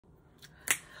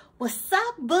What's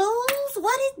up, boos?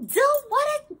 What it do? What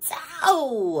it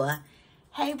do?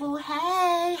 Hey, boo,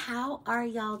 hey. How are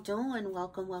y'all doing?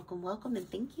 Welcome, welcome, welcome. And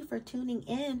thank you for tuning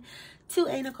in to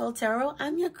a.Nichole Tarot.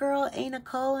 I'm your girl,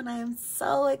 a.Nichole, and I am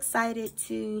so excited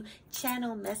to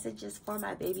channel messages for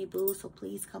my baby boo. So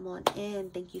please come on in.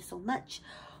 Thank you so much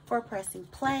for pressing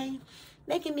play,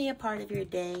 making me a part of your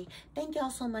day. Thank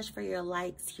y'all so much for your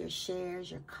likes, your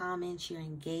shares, your comments, your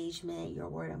engagement, your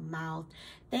word of mouth.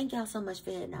 Thank y'all so much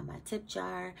for hitting out my tip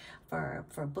jar, for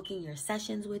booking your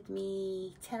sessions with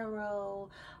me, tarot,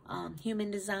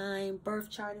 human design, birth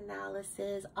chart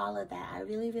analysis, all of that. I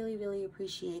really, really, really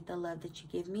appreciate the love that you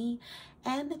give me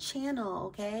and the channel,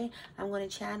 okay? I'm going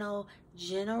to channel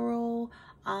general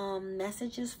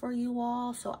messages for you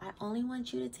all, so I only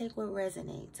want you to take what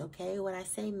resonates, okay? What I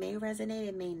say may resonate,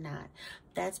 it may not.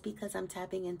 That's because I'm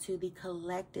tapping into the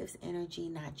collective's energy,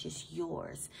 not just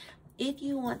yours. If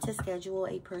you want to schedule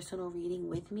a personal reading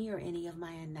with me or any of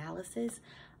my analysis,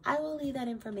 I will leave that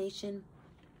information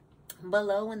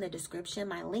below in the description,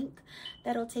 my link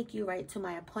that'll take you right to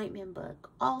my appointment book.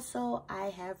 Also, I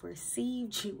have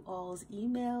received you all's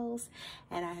emails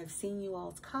and I have seen you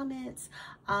all's comments.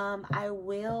 I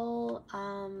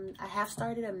have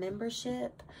started a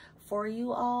membership for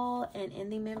you all, and in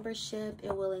the membership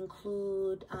it will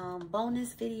include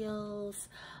bonus videos.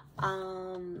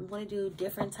 I'm going to do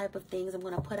different type of things. I'm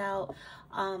going to put out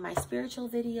my spiritual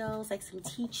videos, like some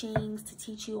teachings to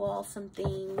teach you all some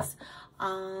things,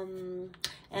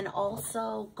 and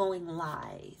also going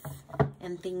live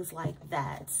and things like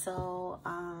that. So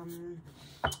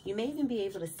you may even be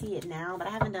able to see it now, but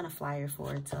I haven't done a flyer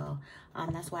for it, so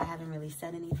that's why I haven't really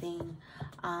said anything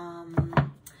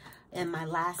in my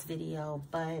last video.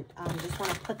 But just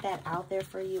want to put that out there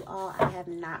for you all. I have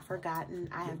not forgotten.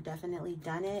 I have definitely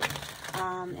done it,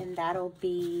 and that'll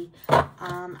be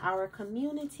our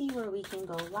community where we can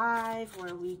go live,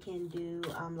 where we can do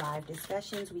live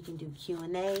discussions, we can do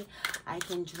Q&A. I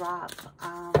can drop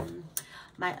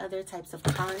my other types of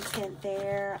content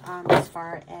there, as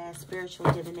far as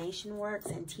spiritual divination works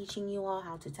and teaching you all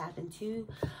how to tap into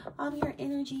your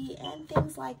energy and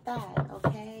things like that,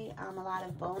 okay? A lot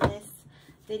of bonus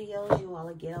videos. You all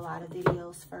will get a lot of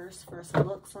videos, first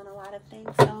looks on a lot of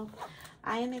things. So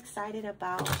I am excited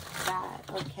about that,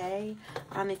 okay?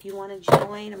 If you want to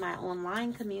join my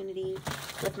online community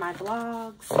with my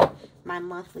blogs, my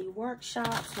monthly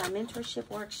workshops, my mentorship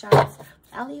workshops,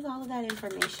 I'll leave all of that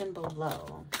information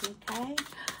below, okay?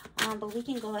 But we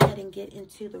can go ahead and get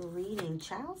into the reading.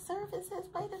 Child services,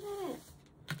 wait a minute.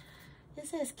 It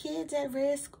says kids at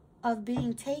risk of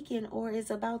being taken or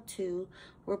is about to,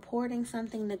 reporting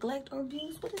something, neglect or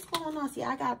abuse. What is going on? See,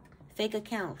 I got fake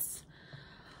accounts.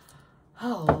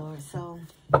 Oh, Lord. So,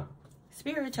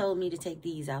 Spirit told me to take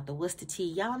these out. The what's the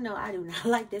tea? Y'all know I do not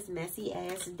like this messy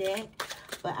ass deck,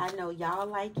 but I know y'all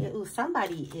like it. Ooh,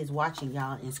 somebody is watching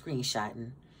y'all and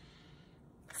screenshotting.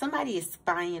 Somebody is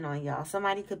spying on y'all.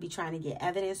 Somebody could be trying to get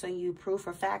evidence on you, proof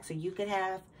or facts, or you could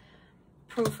have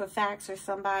proof or facts or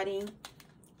somebody.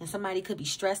 And somebody could be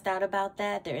stressed out about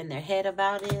that. They're in their head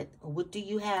about it. Or what do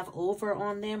you have over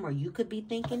on them? Or you could be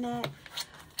thinking that.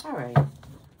 All right.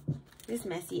 This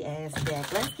messy ass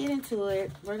deck. Let's get into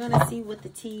it. We're going to see what the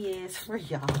tea is for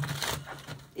y'all.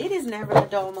 It is never a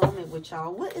dull moment with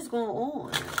y'all. What is going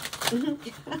on?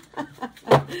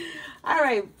 All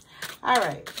right. All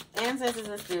right. Ancestors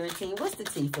and Spirit Team. What's the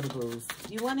tea for the blues?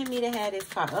 You wanted me to have this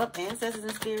pop up. Ancestors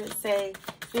and Spirit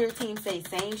Team say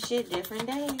same shit, different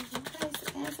day. Okay.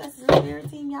 Ancestors and Spirit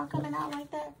Team, y'all coming out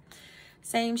like that?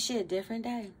 Same shit, different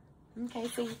day. Okay,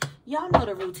 so y'all know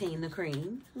the routine, the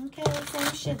cream. Okay,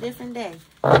 same shit, different day.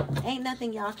 Ain't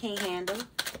nothing y'all can't handle.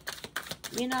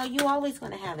 You know, you always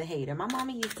gonna have a hater. My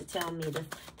mama used to tell me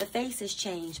the faces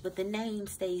change, but the name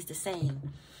stays the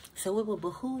same. So it will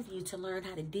behoove you to learn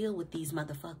how to deal with these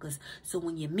motherfuckers. So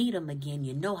when you meet them again,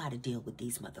 you know how to deal with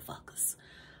these motherfuckers.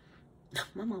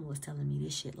 My mama was telling me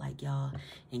this shit like y'all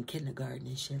in kindergarten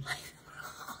and shit like.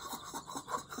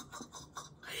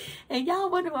 And y'all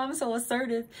wonder why I'm so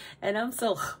assertive and I'm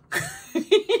so...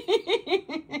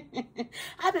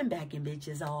 I've been backing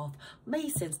bitches off me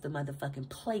since the motherfucking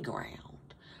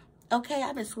playground. Okay,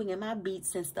 I've been swinging my beat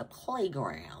since the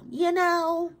playground, you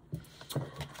know?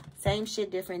 Same shit,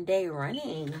 different day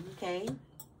running, okay?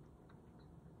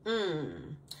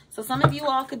 So some of you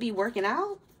all could be working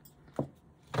out.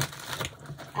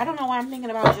 I don't know why I'm thinking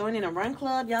about joining a run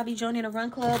club. Y'all be joining a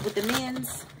run club with the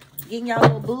men's, getting y'all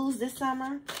little booze this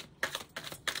summer.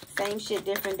 Same shit,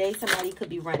 different day. Somebody could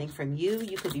be running from you.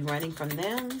 You could be running from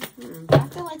them. I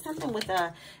feel like something with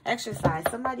exercise.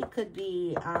 Somebody could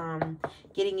be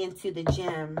getting into the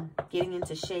gym, getting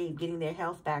into shape, getting their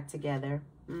health back together.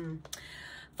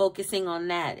 Focusing on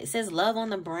that. It says love on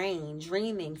the brain,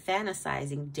 dreaming,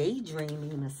 fantasizing,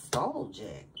 daydreaming,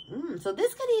 nostalgic. So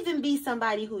this could even be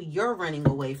somebody who you're running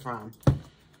away from.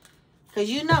 Because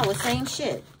you know, it's same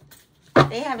shit.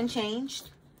 They haven't changed.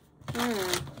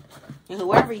 And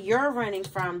whoever you're running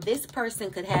from, this person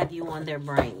could have you on their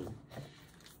brain.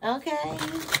 Okay?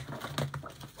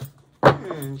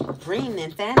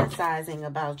 Dreaming, fantasizing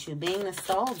about you, being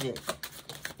nostalgic.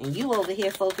 And you over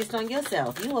here focused on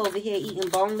yourself. You over here eating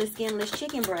boneless, skinless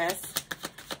chicken breasts.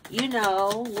 You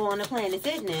know, going to Planet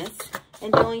Fitness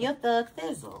and doing your thug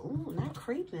thizzle. Ooh, not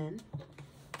creeping.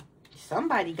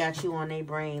 Somebody got you on their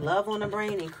brain. Love on the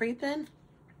brain and creeping.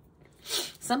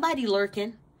 Somebody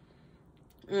lurking.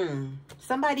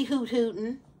 Somebody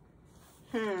hoot-hooting.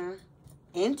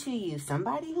 Into you.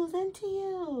 Somebody who's into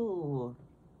you.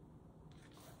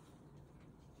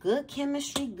 Good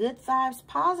chemistry, good vibes,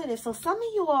 positive. So some of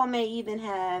you all may even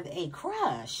have a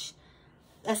crush.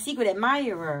 A secret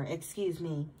admirer, excuse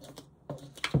me.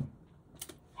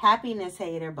 Happiness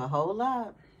hater, but hold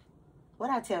up.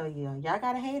 What I tell you? Y'all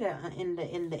got a hater in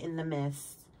the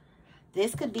midst.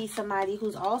 This could be somebody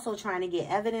who's also trying to get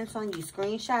evidence on you,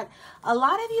 screenshot. A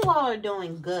lot of you all are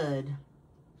doing good.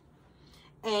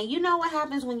 And you know what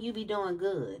happens when you be doing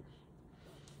good?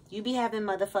 You be having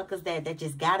motherfuckers that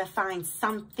just gotta find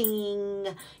something.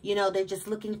 You know, they're just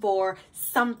looking for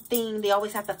something. They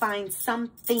always have to find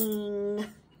something.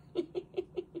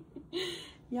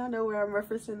 Y'all know where I'm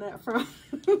referencing that from.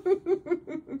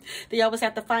 They always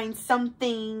have to find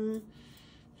something.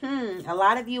 A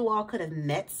lot of you all could have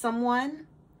met someone.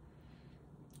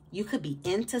 You could be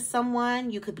into someone.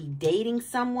 You could be dating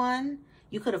someone.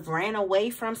 You could have ran away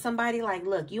from somebody. Like,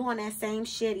 look, you on that same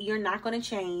shit. You're not going to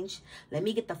change. Let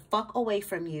me get the fuck away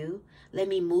from you. Let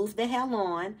me move the hell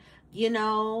on. You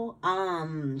know,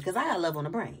 because I got love on the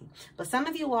brain. But some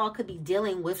of you all could be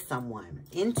dealing with someone.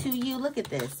 Into you. Look at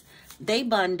this. They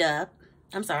bunned up.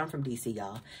 I'm sorry, I'm from DC,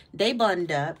 y'all. They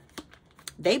bunned up.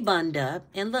 They bunned up.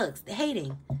 And look,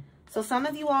 hating. So some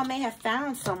of you all may have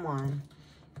found someone.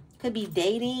 Could be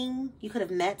dating. You could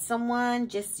have met someone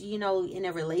just, you know, in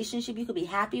a relationship. You could be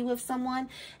happy with someone.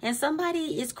 And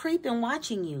somebody is creeping,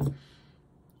 watching you.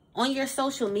 On your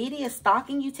social media,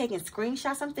 stalking you, taking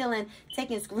screenshots. I'm feeling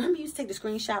remember you used to take the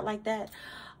screenshot like that?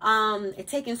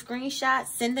 Taking screenshots,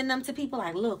 sending them to people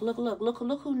like,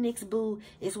 look who Nick's boo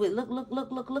is with.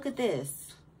 Look at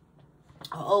this.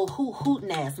 Oh,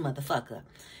 hootin' ass motherfucker.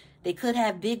 They could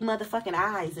have big motherfucking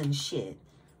eyes and shit.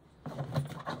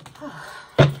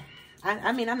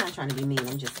 I mean, I'm not trying to be mean.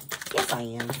 I'm just, yes, I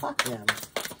am. Fuck them.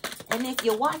 And if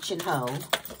you're watching, ho,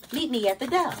 meet me at the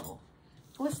door.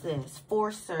 What's this?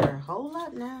 Forcer. Hold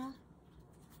up now.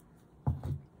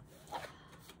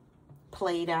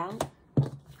 Played out.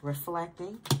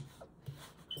 Reflecting.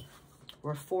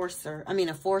 A forcer.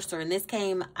 And this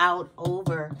came out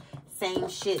over same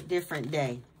shit, different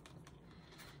day.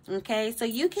 Okay? So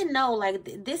you can know,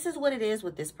 like, this is what it is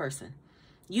with this person.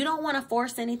 You don't want to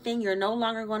force anything. You're no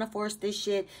longer going to force this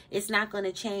shit. It's not going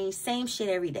to change. Same shit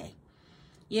every day.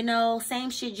 You know, same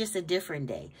shit, just a different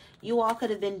day. You all could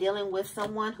have been dealing with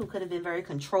someone who could have been very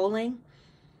controlling.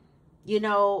 You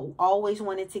know, always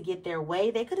wanted to get their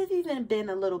way. They could have even been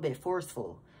a little bit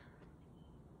forceful.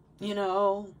 You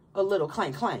know, a little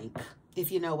clank,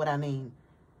 if you know what I mean.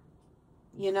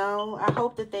 You know, I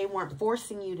hope that they weren't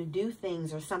forcing you to do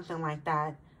things or something like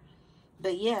that.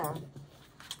 But yeah.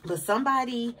 But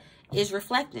somebody is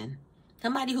reflecting.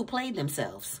 Somebody who played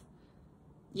themselves.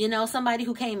 You know, somebody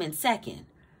who came in second.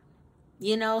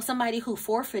 You know, somebody who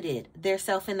forfeited their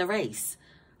self in the race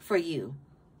for you.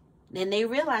 And they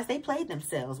realize they played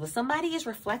themselves. But somebody is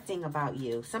reflecting about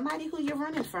you. Somebody who you're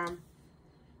running from.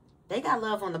 They got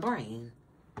love on the brain.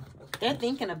 They're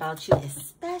thinking about you,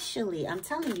 especially, I'm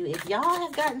telling you, if y'all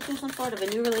have gotten through some sort of a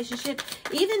new relationship,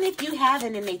 even if you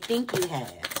haven't and they think you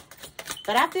have.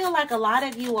 But I feel like a lot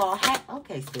of you all have,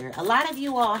 okay, Spirit, a lot of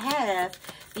you all have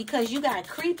because you got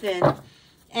creeping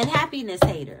and happiness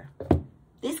hater.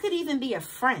 This could even be a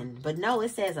friend, but no, it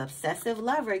says obsessive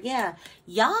lover. Yeah,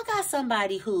 y'all got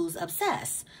somebody who's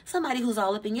obsessed. Somebody who's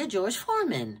all up in your George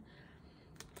Foreman.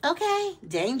 Okay,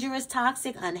 dangerous,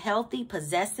 toxic, unhealthy,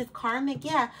 possessive, karmic.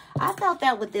 Yeah, I felt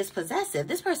that with this possessive.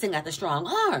 This person got the strong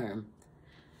arm.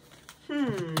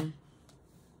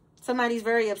 Somebody's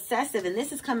very obsessive, and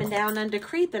this is coming down under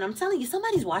creeping. I'm telling you,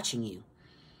 somebody's watching you.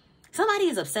 Somebody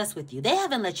is obsessed with you. They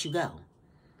haven't let you go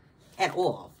at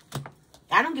all.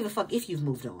 I don't give a fuck if you've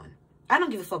moved on. I don't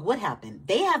give a fuck what happened.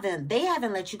 They haven't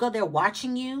let you go. They're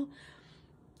watching you.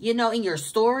 You know, in your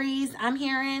stories, I'm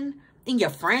hearing. In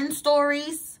your friends'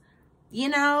 stories. You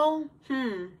know.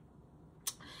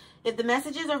 If the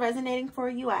messages are resonating for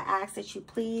you, I ask that you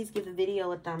please give the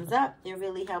video a thumbs up. It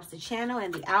really helps the channel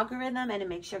and the algorithm, and it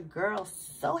makes your girl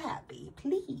so happy.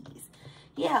 Please.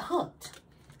 Yeah, hooked.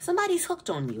 Somebody's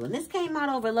hooked on you, and this came out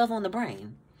over Love on the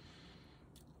Brain.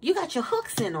 You got your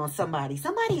hooks in on somebody.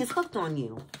 Somebody is hooked on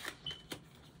you.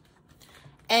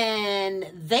 And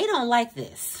they don't like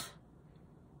this.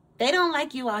 They don't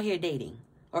like you out here dating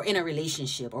or in a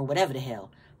relationship or whatever the hell.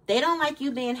 They don't like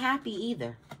you being happy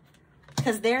either.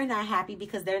 Because they're not happy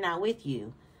because they're not with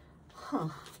you. Huh.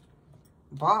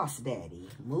 Boss daddy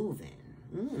moving.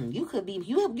 You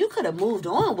could have moved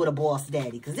on with a boss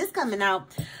daddy, because this coming out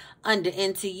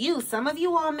into you. Some of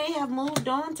you all may have moved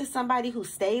on to somebody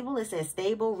who's stable. It says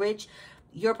stable, rich.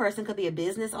 Your person could be a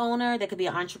business owner. They could be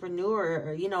an entrepreneur,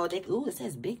 or you know, it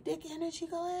says big dick energy.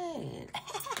 Go ahead.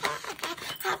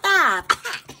 High five.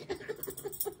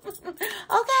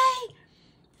 Okay.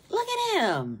 Look at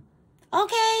him.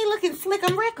 Okay, looking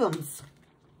slick'em rick'ems.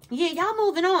 Yeah, y'all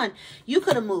moving on. You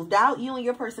could have moved out. You and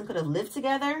your person could have lived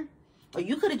together. Or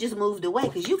you could have just moved away,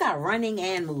 because you got running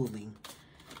and moving.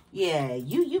 Yeah,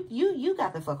 you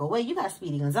got the fuck away. You got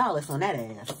Speedy Gonzalez on that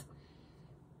ass.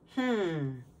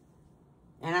 And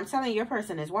I'm telling you, your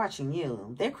person is watching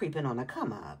you. They're creeping on a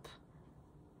come up.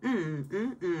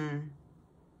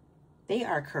 They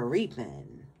are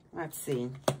creeping. Let's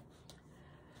see.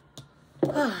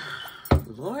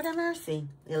 Lord have mercy.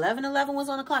 11:11 was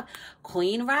on the clock.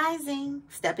 Queen rising,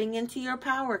 stepping into your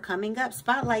power, coming up,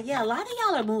 spotlight. Yeah, a lot of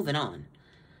y'all are moving on.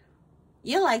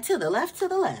 You're like to the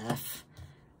left.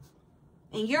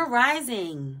 And you're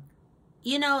rising,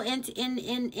 you know,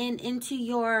 into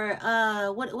your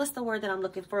what's the word that I'm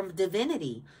looking for?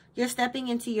 Divinity. You're stepping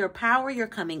into your power, you're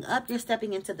coming up, you're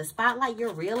stepping into the spotlight,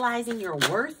 you're realizing your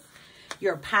worth,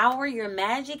 your power, your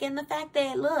magic, and the fact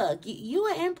that, look, you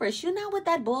an empress. You're not with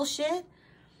that bullshit.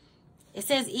 It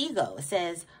says ego. It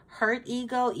says hurt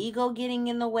ego getting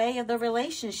in the way of the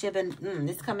relationship, and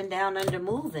it's coming down under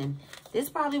moving. This is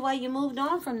probably why you moved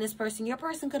on from this person. Your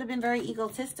person could have been very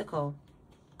egotistical.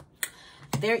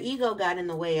 Their ego got in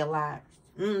the way a lot.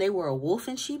 They wore a wolf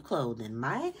in sheep clothing.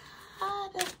 My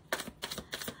God.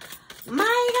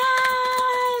 My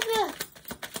God.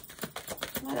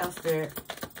 What else, Spirit?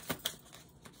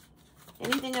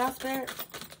 Anything else, Spirit?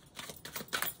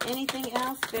 Anything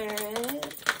else,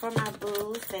 Spirit? For my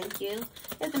boos, thank you.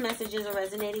 If the messages are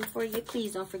resonating for you,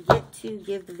 please don't forget to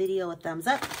give the video a thumbs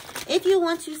up. If you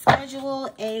want to schedule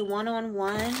a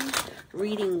one-on-one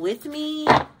reading with me,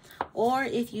 or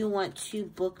if you want to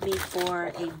book me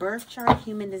for a birth chart,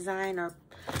 human design, or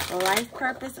life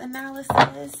purpose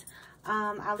analysis,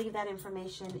 I'll leave that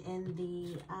information in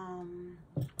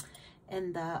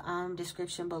the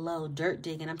description below. Dirt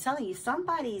digging. I'm telling you,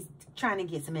 somebody's trying to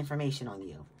get some information on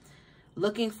you.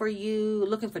 Looking for you,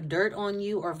 looking for dirt on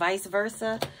you, or vice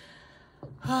versa.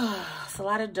 It's a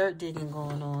lot of dirt digging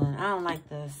going on. I don't like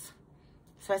this.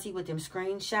 Especially with them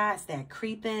screenshots, that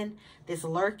creeping, this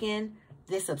lurking,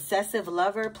 this obsessive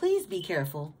lover. Please be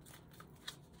careful.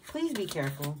 Please be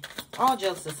careful. All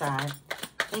jokes aside.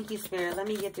 Thank you, Spirit. Let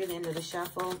me get through the end of the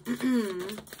shuffle. Let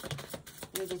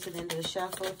me get to the end of the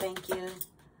shuffle. Thank you.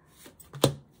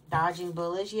 Dodging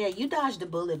bullets. Yeah, you dodged the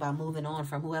bullet by moving on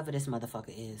from whoever this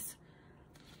motherfucker is.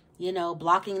 You know,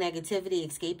 blocking negativity,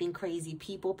 escaping crazy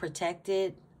people,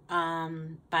 protected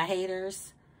by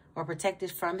haters, or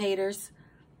protected from haters.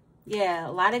 Yeah,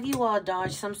 a lot of you all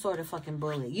dodged some sort of fucking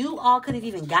bullet. You all could have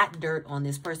even got dirt on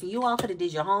this person. You all could have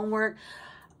did your homework.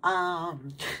 I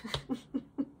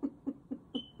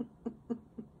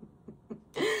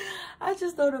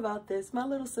just thought about this. My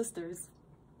little sisters.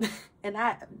 And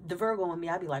the Virgo in me,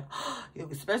 I'd be like, oh,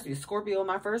 especially Scorpio in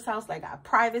my first house, like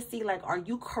privacy, like, are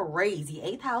you crazy?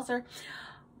 8th houser,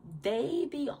 they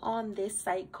be on this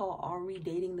site called Are We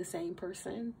Dating the Same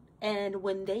Person? And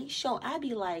when they show, I'd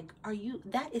be like,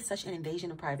 that is such an invasion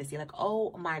of privacy. Like,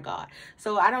 oh my God.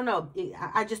 So I don't know.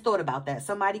 I just thought about that.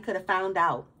 Somebody could have found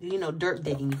out, you know, dirt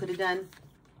digging. You could have done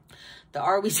the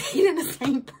Are We Dating the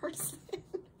Same Person?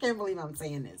 Can't believe I'm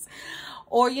saying this.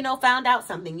 Or, you know, found out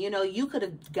something. You know, you could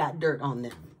have got dirt on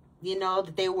them. You know,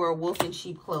 that they were wolf in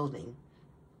sheep clothing.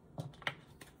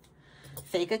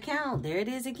 Fake account. There it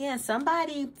is again.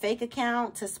 Somebody, fake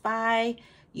account to spy.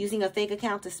 Using a fake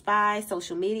account to spy.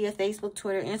 Social media, Facebook,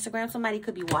 Twitter, Instagram. Somebody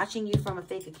could be watching you from a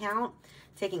fake account.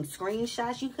 Taking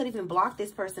screenshots. You could even block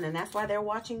this person. And that's why they're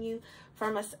watching you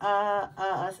from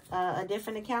a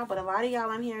different account. But a lot of y'all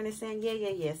I'm hearing is saying,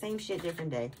 yeah. Same shit,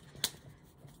 different day.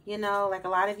 You know, like a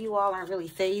lot of you all aren't really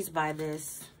fazed by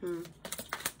this.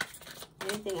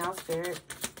 Anything else, Spirit?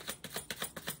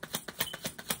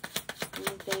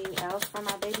 Anything else for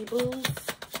my baby boos?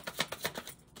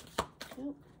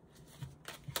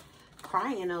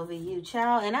 crying over you,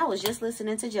 child. And I was just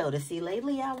listening to Jodeci.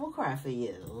 Lately, I will cry for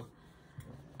you.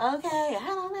 Okay, I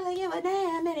don't really give a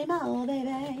damn anymore,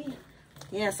 baby.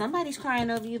 Yeah, somebody's crying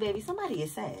over you, baby. Somebody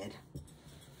is sad.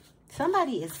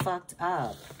 Somebody is fucked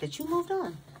up that you moved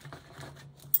on.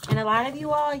 And a lot of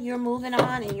you all, you're moving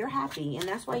on and you're happy. And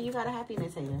that's why you got a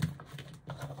happiness hater.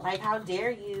 Like, how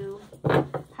dare you,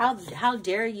 how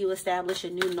dare you establish a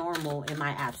new normal in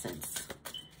my absence?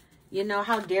 You know,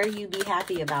 how dare you be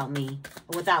happy without me,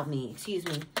 excuse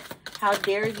me. How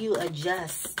dare you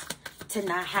adjust to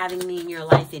not having me in your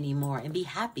life anymore and be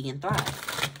happy and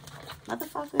thrive?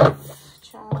 Motherfucker,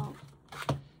 child.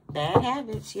 Bad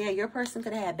habits. Yeah, your person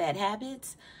could have had bad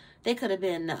habits. They could have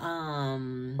been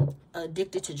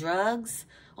addicted to drugs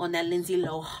on that Lindsay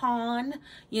Lohan.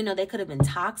 You know, they could have been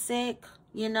toxic,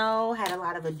 you know, had a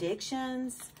lot of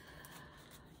addictions.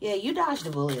 Yeah, you dodged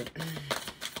the bullet.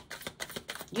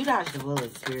 You dodged the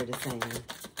bullet, Spirit is saying.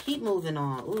 Keep moving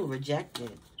on. Ooh,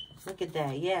 rejected. Look at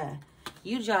that. Yeah.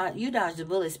 You dodged the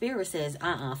bullet. Spirit says,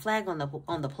 flag on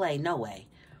the play. No way.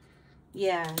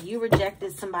 Yeah, you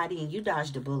rejected somebody and you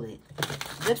dodged a bullet.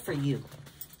 Good for you.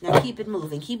 Now keep it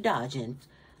moving. Keep dodging.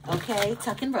 Okay?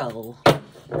 Tuck and roll.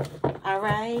 All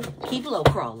right? Keep low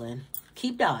crawling.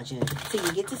 Keep dodging till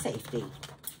you get to safety.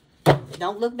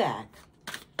 Don't look back.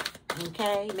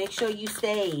 Okay? Make sure you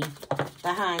stay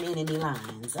behind enemy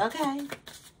lines. Okay?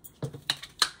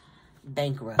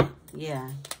 Bankrupt.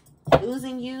 Yeah.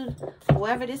 Losing you,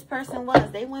 whoever this person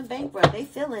was, they went bankrupt. They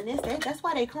feeling this. That's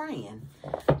why they crying.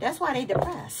 That's why they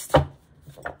depressed.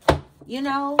 You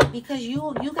know, because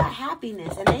you got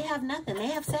happiness and they have nothing. They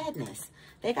have sadness.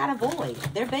 They got a void.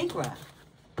 They're bankrupt.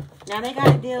 Now they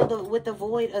got to deal with the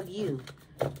void of you.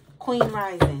 Queen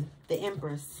Rising, the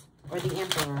Empress or the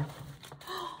Emperor.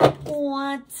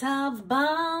 What a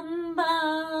bum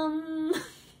bum.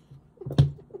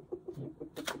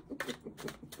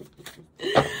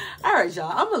 All right,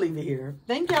 y'all. I'm going to leave it here.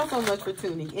 Thank y'all so much for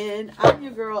tuning in. I'm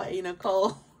your girl,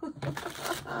 a.Nichole.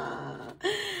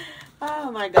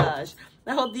 Oh, my gosh.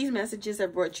 I hope these messages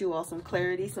have brought you all some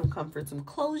clarity, some comfort, some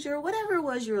closure, whatever it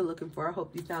was you were looking for. I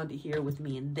hope you found it here with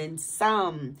me and then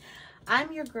some.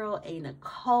 I'm your girl,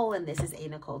 a.Nichole, and this is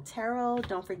a.Nichole Tarot.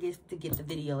 Don't forget to give the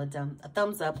video a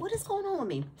thumbs up. What is going on with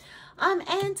me?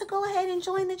 And to go ahead and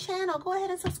join the channel. Go ahead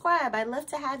and subscribe. I'd love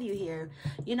to have you here.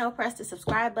 You know, press the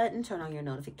subscribe button, turn on your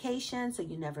notifications so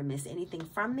you never miss anything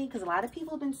from me. Because a lot of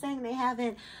people have been saying they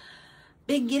haven't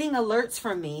been getting alerts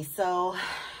from me. So,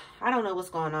 I don't know what's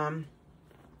going on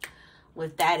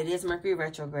with that. It is Mercury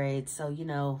retrograde. So, you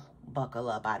know, buckle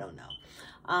up. I don't know.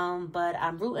 But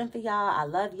I'm rooting for y'all. I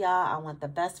love y'all. I want the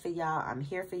best for y'all. I'm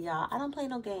here for y'all. I don't play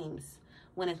no games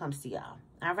when it comes to y'all.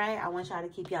 All right? I want y'all to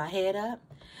keep y'all head up.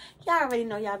 Y'all already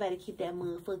know y'all better keep that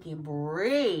motherfucking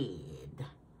bread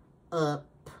up.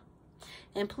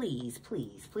 And please,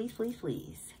 please, please, please,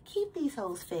 please, keep these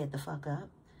hoes fed the fuck up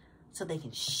so they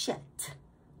can shut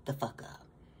the fuck up.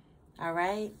 All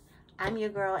right? I'm your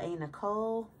girl,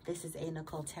 a.Nichole. This is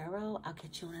a.Nichole Tarot. I'll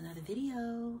catch you in another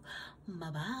video.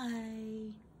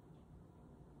 Bye-bye.